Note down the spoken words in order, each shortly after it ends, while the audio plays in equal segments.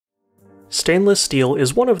Stainless steel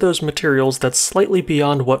is one of those materials that's slightly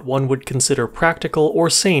beyond what one would consider practical or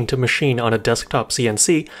sane to machine on a desktop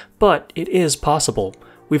CNC, but it is possible.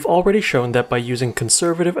 We've already shown that by using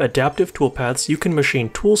conservative adaptive toolpaths you can machine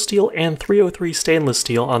tool steel and 303 stainless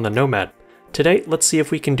steel on the Nomad. Today, let's see if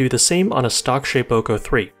we can do the same on a stock Shapeoko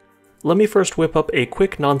 3. Let me first whip up a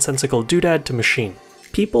quick nonsensical doodad to machine.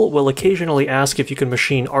 People will occasionally ask if you can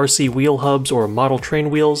machine RC wheel hubs or model train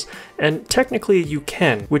wheels, and technically you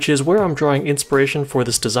can, which is where I'm drawing inspiration for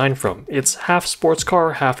this design from. It's half sports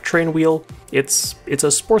car, half train wheel. It's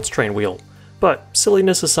a sports train wheel. But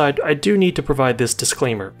silliness aside, I do need to provide this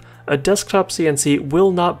disclaimer. A desktop CNC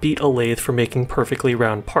will not beat a lathe for making perfectly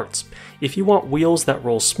round parts. If you want wheels that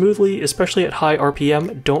roll smoothly, especially at high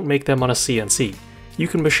RPM, don't make them on a CNC. You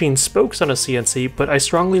can machine spokes on a CNC, but I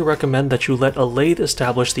strongly recommend that you let a lathe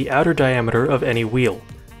establish the outer diameter of any wheel.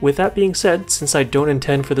 With that being said, since I don't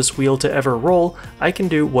intend for this wheel to ever roll, I can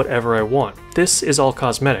do whatever I want. This is all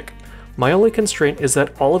cosmetic. My only constraint is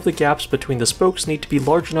that all of the gaps between the spokes need to be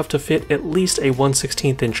large enough to fit at least a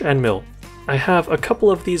 1/16 inch end mill. I have a couple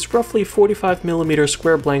of these roughly 45mm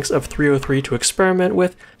square blanks of 303 to experiment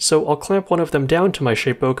with, so I'll clamp one of them down to my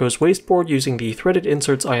Shapeoko's wasteboard using the threaded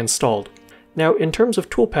inserts I installed. Now, in terms of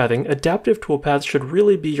toolpathing, adaptive toolpaths should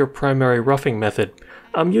really be your primary roughing method.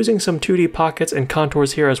 I'm using some 2D pockets and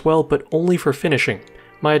contours here as well, but only for finishing.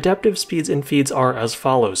 My adaptive speeds and feeds are as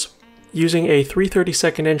follows. Using a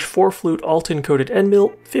 3/32 inch 4-flute Alton coated end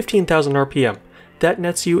mill, 15,000 RPM. That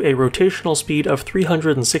nets you a rotational speed of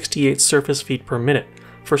 368 surface feet per minute.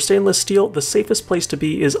 For stainless steel, the safest place to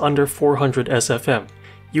be is under 400 SFM.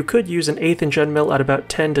 You could use an 1/8 inch end mill at about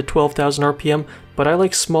 10 to 12,000 RPM, but I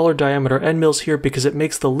like smaller diameter end mills here because it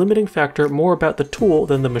makes the limiting factor more about the tool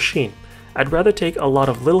than the machine. I'd rather take a lot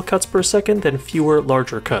of little cuts per second than fewer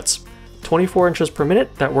larger cuts. 24 inches per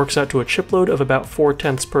minute, that works out to a chip load of about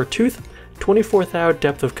 4/10 per tooth, 24 thou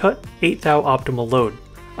depth of cut, 8 thou optimal load.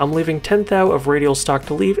 I'm leaving 10 thou of radial stock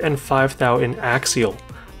to leave and 5 thou in axial.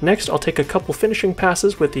 Next, I'll take a couple finishing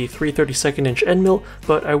passes with the 3/32 inch end mill,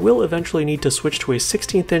 but I will eventually need to switch to a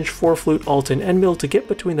 16th inch 4-flute Alton end mill to get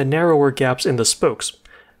between the narrower gaps in the spokes.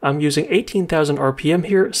 I'm using 18,000 RPM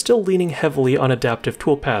here, still leaning heavily on adaptive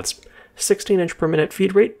toolpaths. 16 inch per minute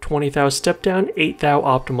feed rate, 20 thou step down, 8 thou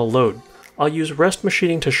optimal load. I'll use rest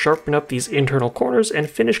machining to sharpen up these internal corners and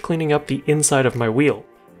finish cleaning up the inside of my wheel.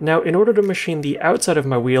 Now, in order to machine the outside of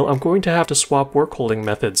my wheel, I'm going to have to swap work holding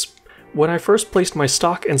methods. When I first placed my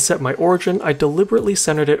stock and set my origin, I deliberately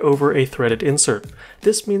centered it over a threaded insert.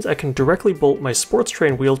 This means I can directly bolt my sports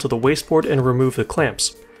train wheel to the wasteboard and remove the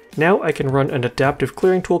clamps. Now I can run an adaptive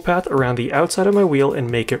clearing toolpath around the outside of my wheel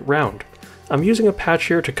and make it round. I'm using a patch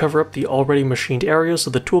here to cover up the already machined area so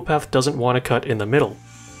the toolpath doesn't want to cut in the middle.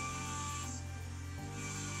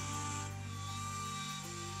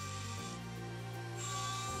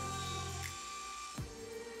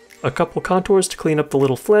 A couple contours to clean up the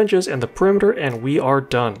little flanges and the perimeter, and we are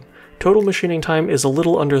done. Total machining time is a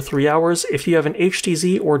little under 3 hours. If you have an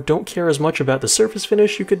HTZ or don't care as much about the surface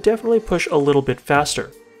finish, you could definitely push a little bit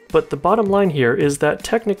faster. But the bottom line here is that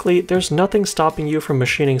technically there's nothing stopping you from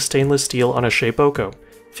machining stainless steel on a Shapeoko.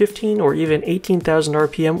 15 or even 18,000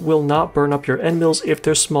 RPM will not burn up your end mills if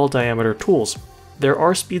they're small diameter tools. There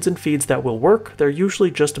are speeds and feeds that will work, they're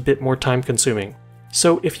usually just a bit more time consuming.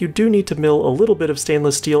 So if you do need to mill a little bit of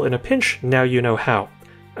stainless steel in a pinch, now you know how.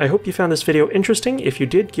 I hope you found this video interesting. If you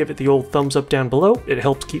did, give it the old thumbs up down below. It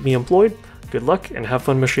helps keep me employed. Good luck and have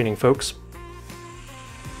fun machining, folks.